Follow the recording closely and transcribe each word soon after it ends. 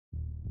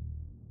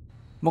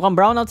Mukhang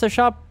brownout sa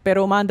shop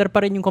pero umaandar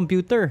pa rin yung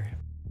computer.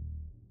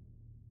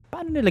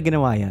 Paano nila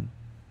ginawa yan?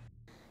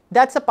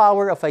 That's the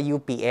power of a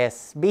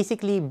UPS.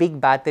 Basically,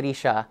 big battery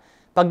siya.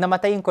 Pag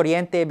namatay yung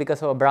kuryente because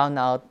of a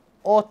brownout,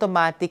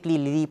 automatically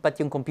lilipat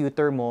yung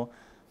computer mo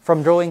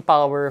from drawing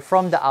power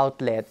from the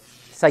outlet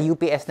sa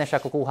UPS na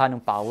siya kukuha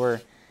ng power.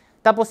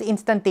 Tapos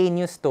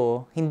instantaneous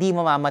to, hindi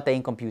mamamatay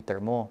yung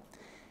computer mo.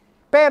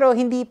 Pero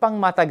hindi pang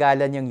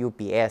matagalan yung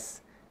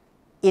UPS.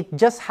 It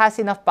just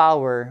has enough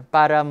power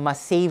para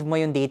ma-save mo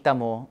yung data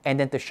mo and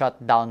then to shut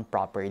down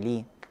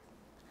properly.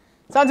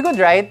 Sounds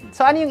good, right?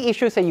 So ano yung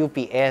issue sa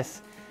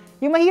UPS?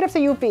 Yung mahirap sa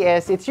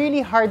UPS, it's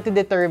really hard to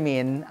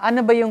determine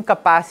ano ba yung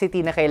capacity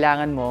na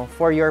kailangan mo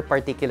for your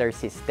particular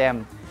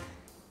system.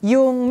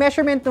 Yung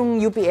measurement ng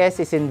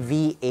UPS is in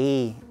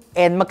VA.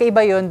 And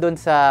magkaiba yun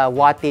dun sa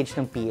wattage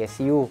ng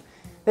PSU.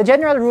 The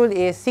general rule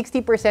is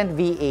 60%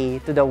 VA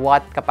to the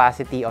watt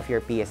capacity of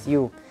your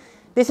PSU.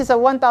 This is a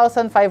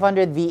 1,500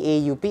 VA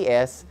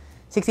UPS.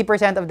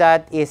 60% of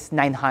that is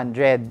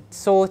 900.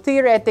 So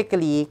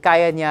theoretically,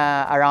 kaya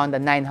niya around a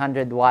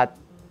 900 watt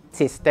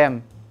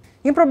system.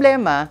 Yung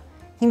problema,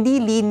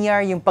 hindi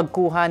linear yung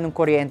pagkuha ng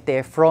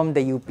kuryente from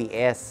the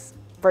UPS.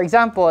 For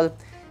example,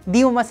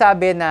 di mo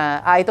masabi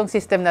na itong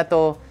system na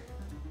to,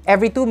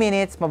 every 2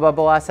 minutes,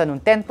 mababawasan ng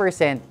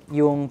 10%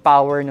 yung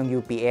power ng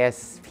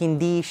UPS.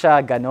 Hindi siya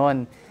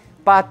ganon.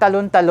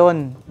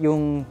 Patalon-talon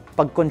yung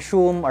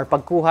pag-consume or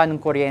pagkuha ng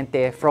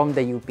kuryente from the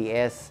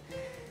UPS.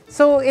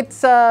 So,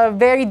 it's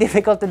very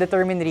difficult to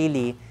determine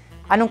really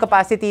anong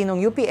capacity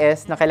ng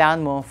UPS na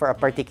kailangan mo for a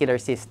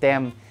particular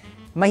system.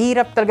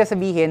 Mahirap talaga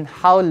sabihin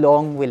how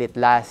long will it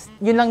last.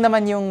 Yun lang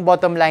naman yung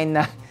bottom line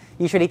na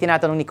usually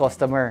tinatanong ni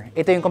customer.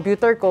 Ito yung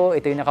computer ko,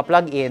 ito yung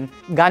naka-plug in,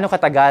 gaano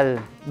katagal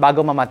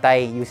bago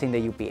mamatay using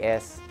the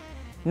UPS.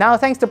 Now,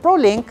 thanks to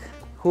Prolink,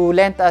 who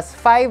lent us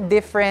 5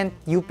 different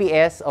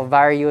UPS of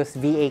various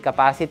VA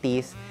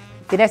capacities.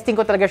 Tinesting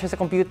ko talaga siya sa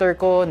computer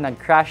ko,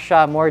 nag-crash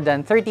siya more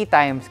than 30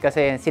 times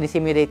kasi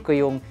sinisimulate ko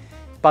yung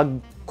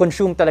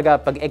pag-consume talaga,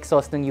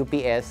 pag-exhaust ng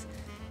UPS.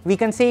 We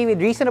can say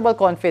with reasonable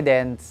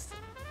confidence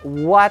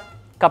what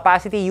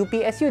capacity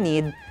UPS you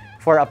need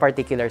for a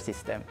particular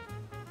system.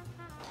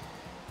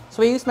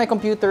 So I used my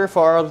computer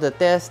for all of the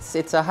tests.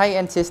 It's a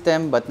high-end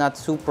system but not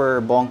super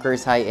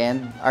bonkers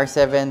high-end.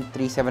 R7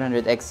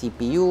 3700X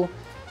CPU,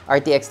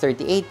 RTX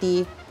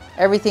 3080,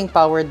 everything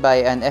powered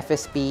by an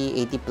FSP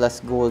 80 Plus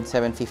Gold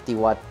 750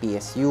 watt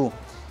PSU.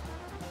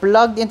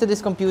 Plugged into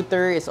this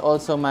computer is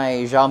also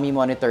my Xiaomi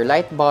monitor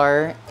light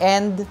bar,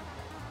 and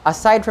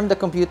aside from the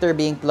computer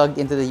being plugged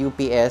into the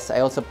UPS,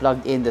 I also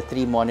plugged in the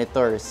 3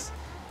 monitors.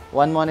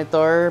 1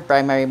 monitor,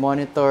 primary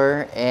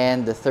monitor,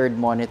 and the 3rd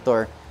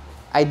monitor.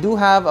 I do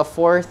have a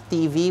 4th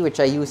TV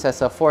which I use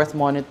as a 4th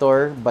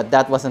monitor, but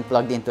that wasn't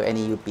plugged into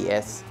any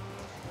UPS.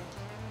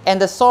 And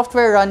the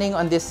software running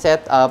on this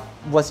setup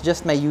was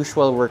just my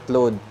usual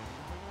workload.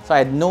 So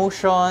I had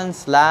Notion,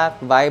 Slack,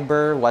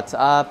 Viber,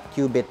 WhatsApp,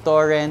 Qubit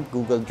Torrent,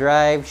 Google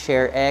Drive,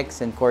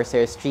 ShareX, and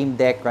Corsair Stream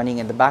Deck running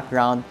in the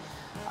background,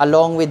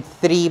 along with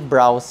 3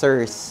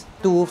 browsers,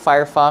 2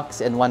 Firefox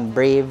and 1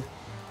 Brave.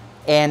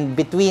 And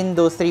between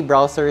those 3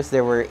 browsers,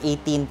 there were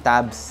 18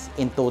 tabs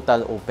in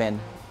total open.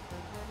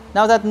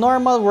 Now that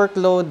normal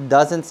workload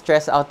doesn't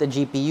stress out the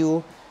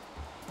GPU,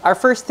 our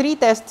first 3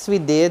 tests we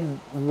did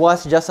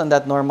was just on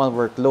that normal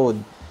workload.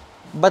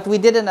 But we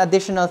did an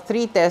additional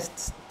 3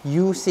 tests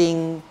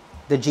using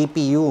the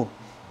GPU.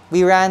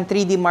 We ran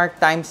 3D Mark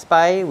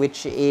TimeSpy,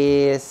 which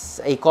is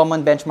a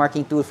common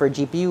benchmarking tool for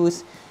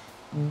GPUs.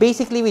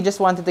 Basically, we just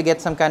wanted to get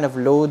some kind of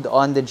load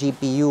on the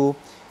GPU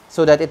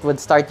so that it would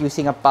start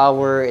using up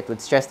power, it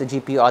would stress the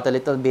GPU out a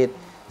little bit,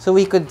 so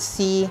we could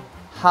see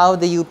how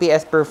the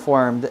UPS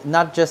performed,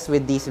 not just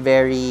with these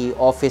very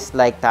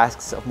office-like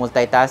tasks of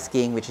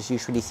multitasking, which is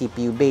usually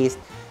CPU-based,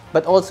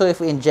 but also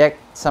if we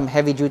inject some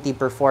heavy-duty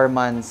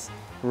performance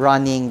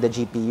running the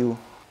GPU.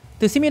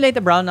 To simulate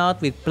a brownout,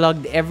 we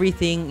plugged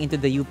everything into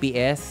the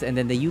UPS, and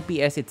then the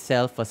UPS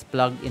itself was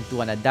plugged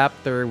into an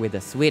adapter with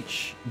a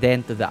switch,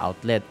 then to the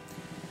outlet.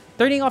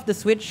 Turning off the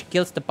switch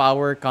kills the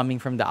power coming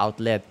from the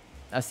outlet.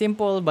 A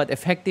simple but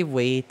effective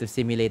way to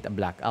simulate a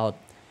blackout.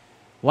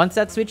 Once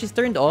that switch is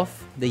turned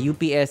off, the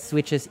UPS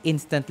switches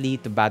instantly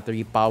to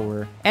battery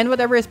power, and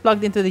whatever is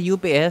plugged into the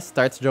UPS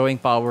starts drawing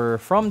power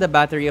from the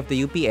battery of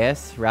the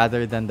UPS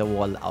rather than the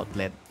wall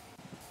outlet.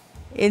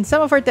 In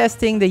some of our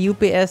testing, the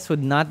UPS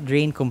would not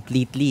drain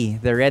completely.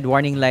 The red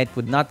warning light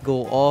would not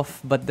go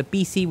off, but the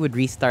PC would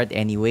restart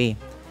anyway.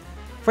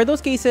 For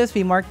those cases,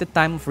 we mark the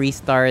time of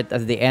restart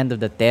as the end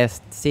of the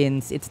test,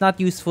 since it's not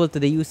useful to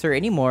the user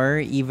anymore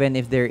even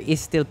if there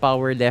is still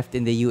power left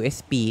in the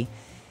USB.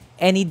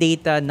 Any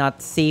data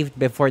not saved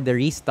before the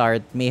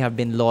restart may have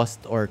been lost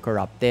or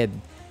corrupted.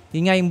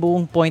 Yun nga yung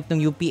buong point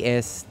ng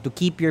UPS, to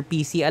keep your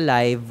PC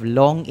alive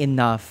long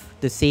enough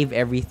to save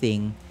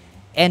everything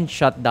and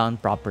shut down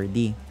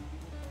properly.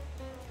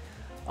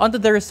 Onto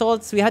the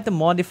results, we had to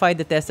modify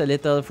the test a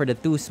little for the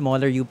 2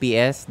 smaller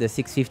UPS, the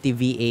 650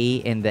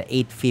 VA and the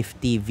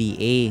 850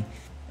 VA.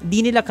 Di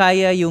nila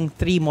kaya yung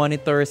 3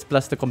 monitors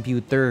plus the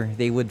computer.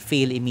 They would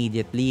fail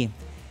immediately.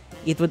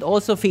 It would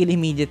also fail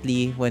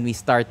immediately when we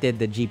started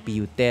the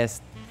GPU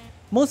test.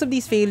 Most of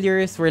these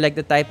failures were like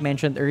the type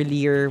mentioned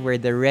earlier, where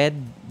the red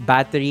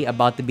battery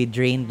about to be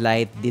drained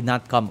light did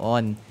not come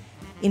on.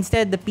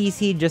 Instead, the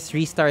PC just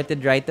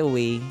restarted right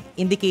away,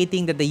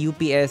 indicating that the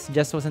UPS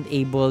just wasn't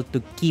able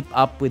to keep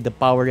up with the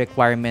power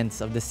requirements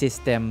of the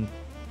system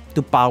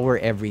to power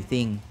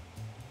everything.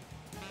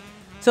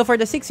 So for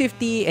the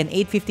 650 and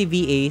 850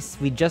 VAs,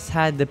 we just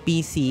had the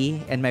PC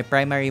and my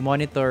primary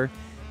monitor,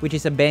 which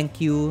is a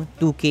BenQ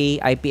 2K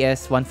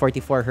IPS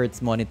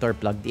 144Hz monitor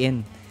plugged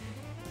in.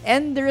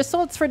 And the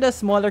results for the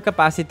smaller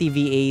capacity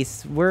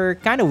VAs were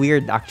kind of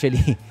weird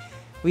actually.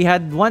 We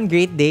had one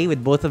great day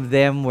with both of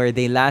them where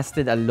they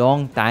lasted a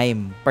long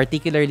time,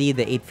 particularly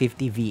the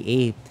 850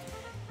 VA.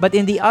 But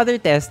in the other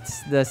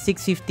tests, the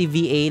 650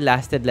 VA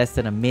lasted less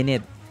than a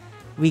minute.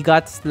 We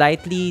got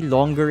slightly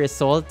longer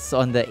results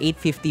on the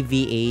 850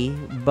 VA,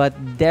 but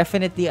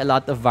definitely a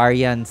lot of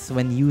variance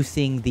when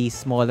using the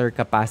smaller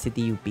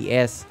capacity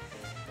UPS.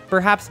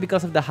 Perhaps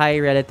because of the high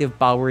relative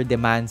power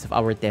demands of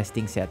our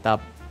testing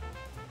setup.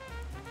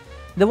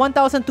 The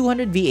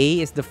 1200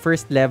 VA is the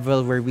first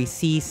level where we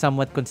see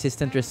somewhat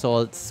consistent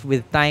results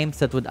with times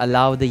that would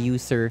allow the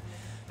user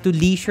to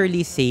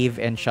leisurely save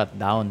and shut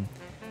down.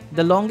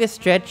 The longest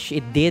stretch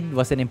it did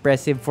was an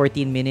impressive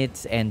 14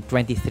 minutes and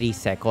 23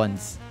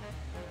 seconds.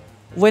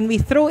 When we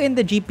throw in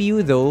the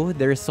GPU though,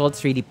 the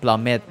results really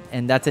plummet,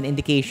 and that's an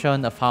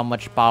indication of how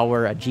much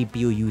power a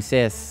GPU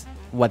uses.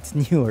 What's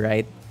new,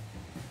 right?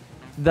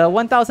 The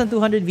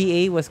 1200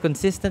 VA was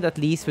consistent at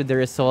least with the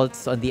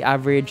results on the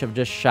average of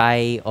just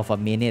shy of a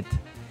minute.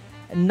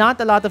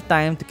 Not a lot of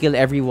time to kill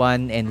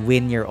everyone and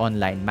win your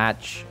online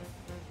match.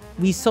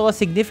 We saw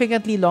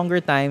significantly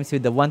longer times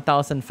with the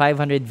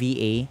 1500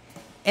 VA,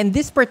 and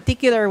this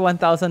particular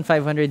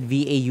 1500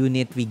 VA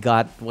unit we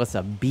got was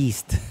a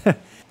beast.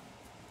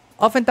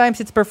 Oftentimes,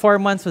 its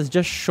performance was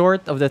just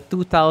short of the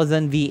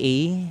 2000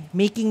 VA,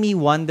 making me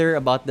wonder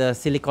about the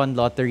silicon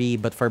lottery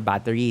but for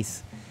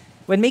batteries.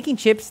 When making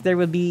chips, there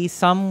will be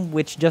some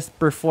which just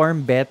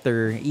perform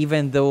better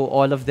even though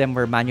all of them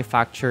were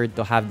manufactured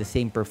to have the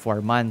same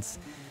performance.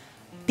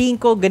 Tingin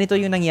ko ganito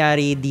yung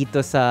nangyari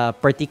dito sa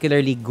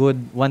particularly good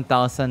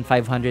 1500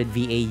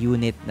 VA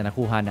unit na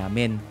nakuha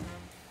namin.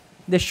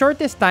 The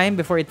shortest time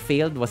before it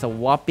failed was a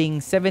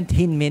whopping 17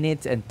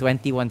 minutes and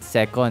 21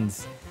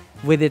 seconds,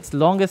 with its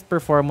longest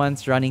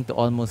performance running to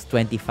almost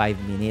 25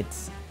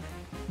 minutes.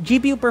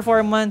 GPU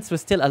performance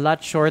was still a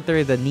lot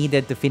shorter than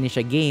needed to finish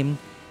a game,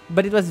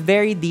 but it was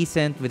very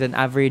decent with an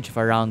average of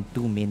around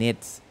 2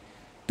 minutes.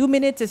 2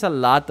 minutes is a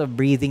lot of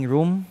breathing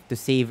room to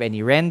save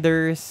any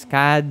renders,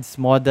 CADs,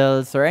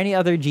 models, or any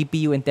other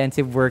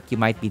GPU-intensive work you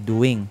might be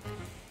doing.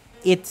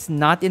 It's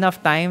not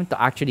enough time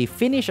to actually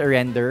finish a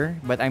render,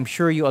 but I'm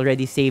sure you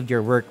already saved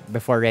your work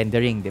before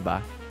rendering,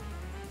 diba?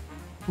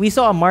 We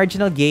saw a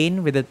marginal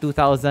gain with the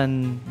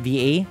 2000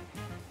 VA.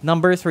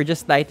 Numbers were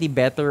just slightly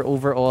better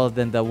overall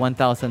than the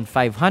 1500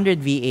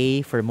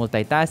 VA for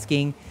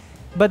multitasking,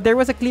 but there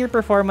was a clear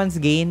performance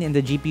gain in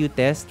the GPU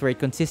test where it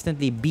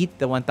consistently beat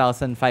the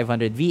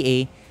 1500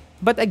 VA,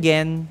 but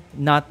again,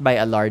 not by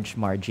a large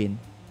margin.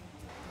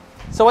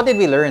 So what did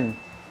we learn?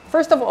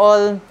 First of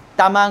all,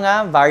 tama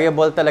nga,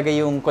 variable talaga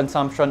yung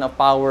consumption of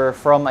power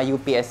from a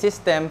UPS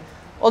system.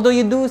 Although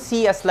you do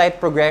see a slight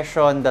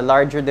progression, the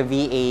larger the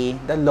VA,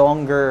 the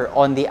longer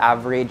on the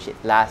average it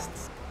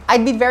lasts.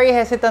 I'd be very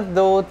hesitant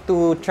though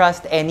to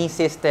trust any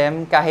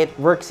system, kahit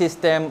work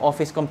system,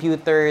 office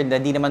computer, na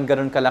di naman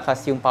ganun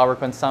kalakas yung power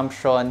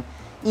consumption.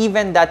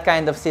 Even that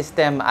kind of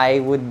system, I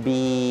would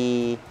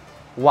be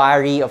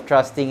wary of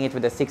trusting it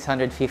with a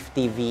 650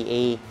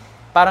 VA.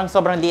 Parang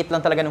sobrang liit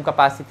lang talaga ng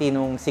capacity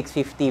nung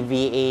 650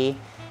 VA.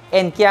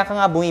 And kaya ka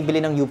nga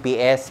bumibili ng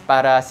UPS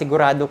para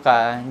sigurado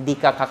ka, hindi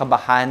ka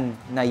kakabahan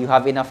na you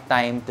have enough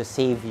time to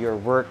save your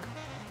work.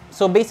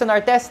 So based on our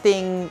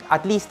testing,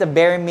 at least the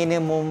bare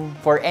minimum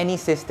for any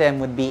system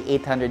would be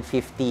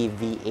 850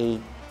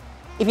 VA.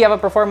 If you have a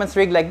performance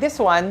rig like this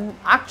one,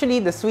 actually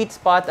the sweet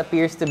spot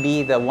appears to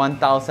be the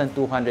 1200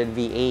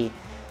 VA.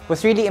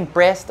 Was really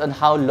impressed on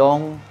how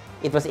long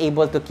it was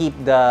able to keep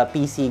the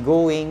PC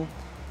going.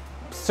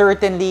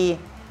 Certainly,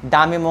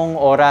 dami mong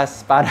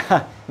oras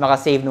para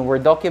makasave ng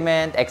Word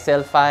document,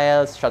 Excel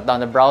files, shut down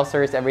the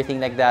browsers, everything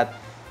like that.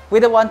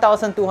 With a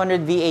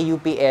 1200 VA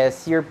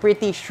UPS, you're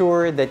pretty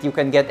sure that you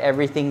can get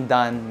everything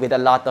done with a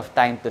lot of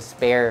time to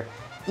spare,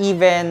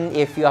 even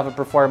if you have a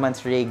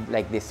performance rig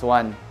like this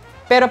one.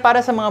 Pero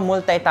para sa mga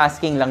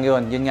multitasking lang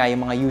yun nga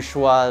yung mga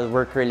usual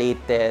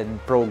work-related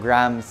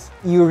programs.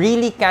 You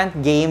really can't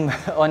game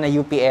on a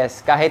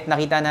UPS. Kahit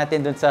nakita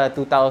natin dun sa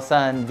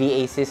 2000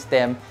 VA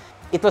system,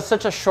 it was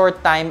such a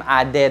short time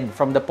added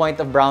from the point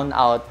of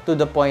brownout to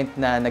the point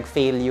na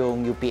nag-fail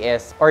yung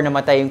UPS or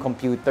namatay yung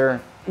computer.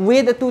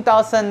 With a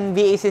 2000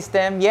 VA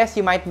system, yes,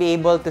 you might be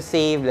able to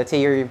save, let's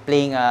say you're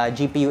playing a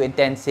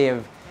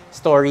GPU-intensive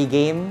story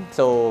game,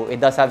 so it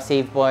does have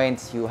save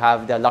points, you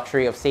have the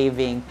luxury of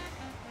saving.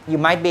 You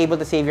might be able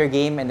to save your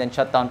game and then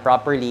shut down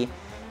properly.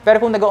 Pero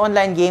kung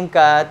nag-online game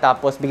ka,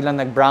 tapos biglang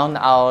nag-brown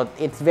out,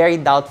 it's very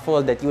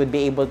doubtful that you would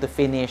be able to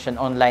finish an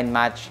online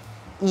match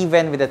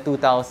even with a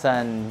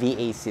 2000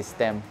 VA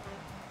system.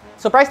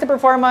 So price to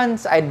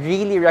performance, I'd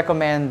really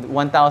recommend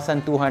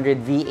 1200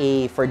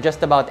 VA for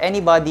just about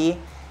anybody.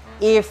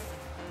 If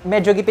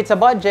medyo gipit sa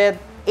budget,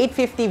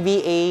 850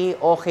 VA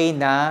okay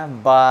na,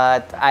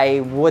 but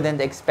I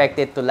wouldn't expect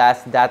it to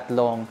last that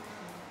long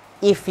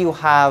if you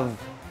have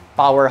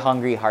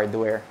power-hungry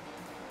hardware.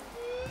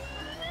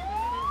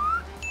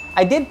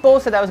 I did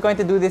post that I was going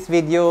to do this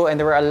video and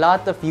there were a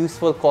lot of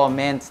useful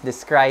comments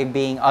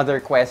describing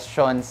other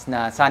questions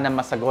na sana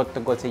masagot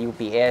tungkol sa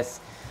UPS.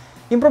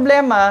 Yung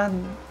problema,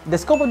 the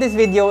scope of this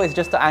video is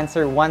just to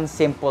answer one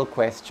simple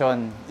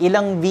question.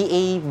 Ilang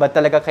VA ba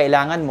talaga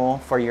kailangan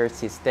mo for your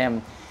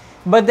system?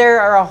 But there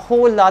are a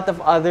whole lot of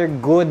other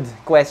good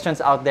questions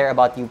out there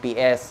about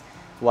UPS.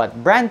 What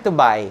brand to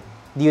buy?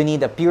 Do you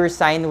need a pure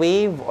sine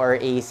wave or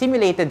a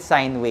simulated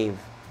sine wave?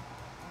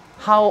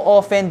 How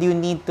often do you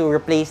need to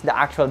replace the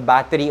actual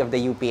battery of the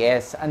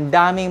UPS? Ang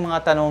daming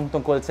mga tanong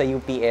tungkol sa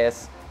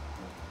UPS.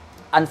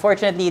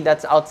 Unfortunately,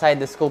 that's outside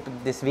the scope of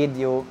this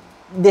video.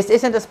 This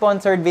isn't a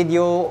sponsored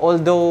video,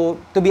 although,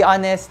 to be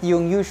honest,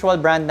 yung usual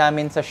brand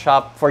namin sa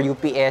shop for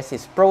UPS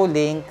is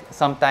Prolink,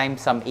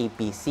 sometimes some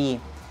APC.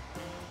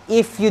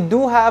 If you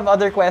do have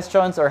other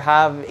questions or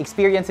have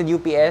experience in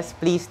UPS,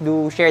 please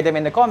do share them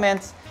in the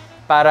comments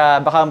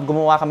para baka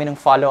gumawa kami ng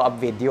follow-up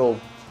video.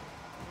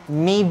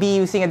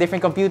 Maybe using a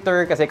different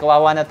computer kasi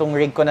kawawa na tong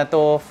rig ko na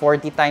to,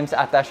 40 times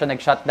ata siya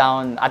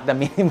nag-shutdown at the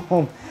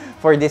minimum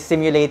for this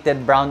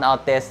simulated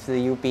brownout test to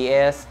the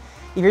UPS.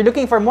 If you're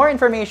looking for more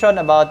information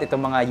about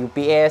itong mga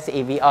UPS,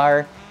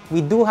 AVR, we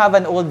do have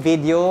an old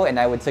video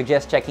and I would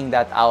suggest checking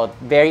that out.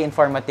 Very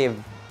informative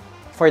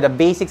for the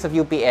basics of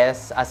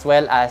UPS as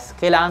well as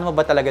kailangan mo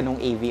ba talaga nung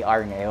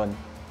AVR ngayon.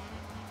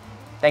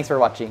 Thanks for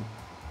watching.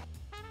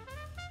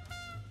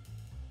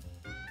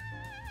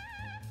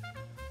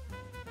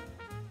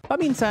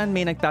 Paminsan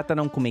may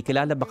nagtatanong kung may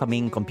kilala ba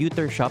kaming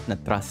computer shop na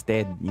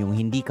trusted, yung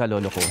hindi ka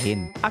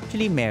lolokohin.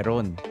 Actually,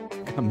 meron.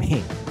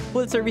 Kami.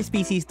 Full-service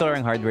PC store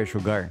ang Hardware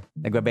Sugar.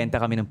 Nagbabenta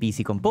kami ng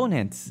PC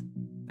components.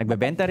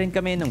 Nagbabenta rin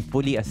kami ng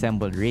fully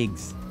assembled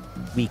rigs.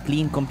 We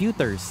clean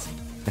computers.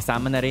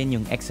 Kasama na rin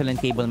yung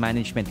excellent cable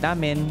management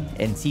namin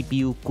and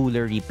CPU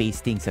cooler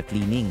repasting sa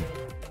cleaning.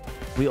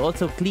 We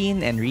also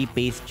clean and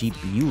repaste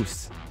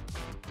GPUs.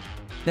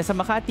 Nasa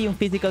Makati yung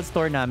physical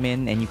store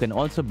namin and you can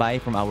also buy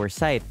from our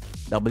site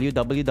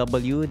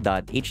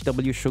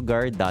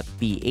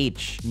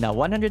www.hwsugar.ph na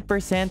 100%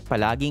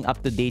 palaging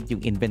up-to-date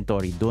yung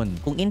inventory dun.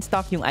 Kung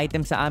in-stock yung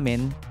item sa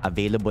amin,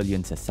 available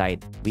yun sa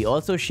site. We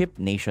also ship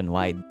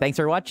nationwide. Thanks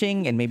for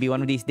watching and maybe one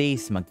of these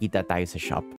days, magkita tayo sa shop.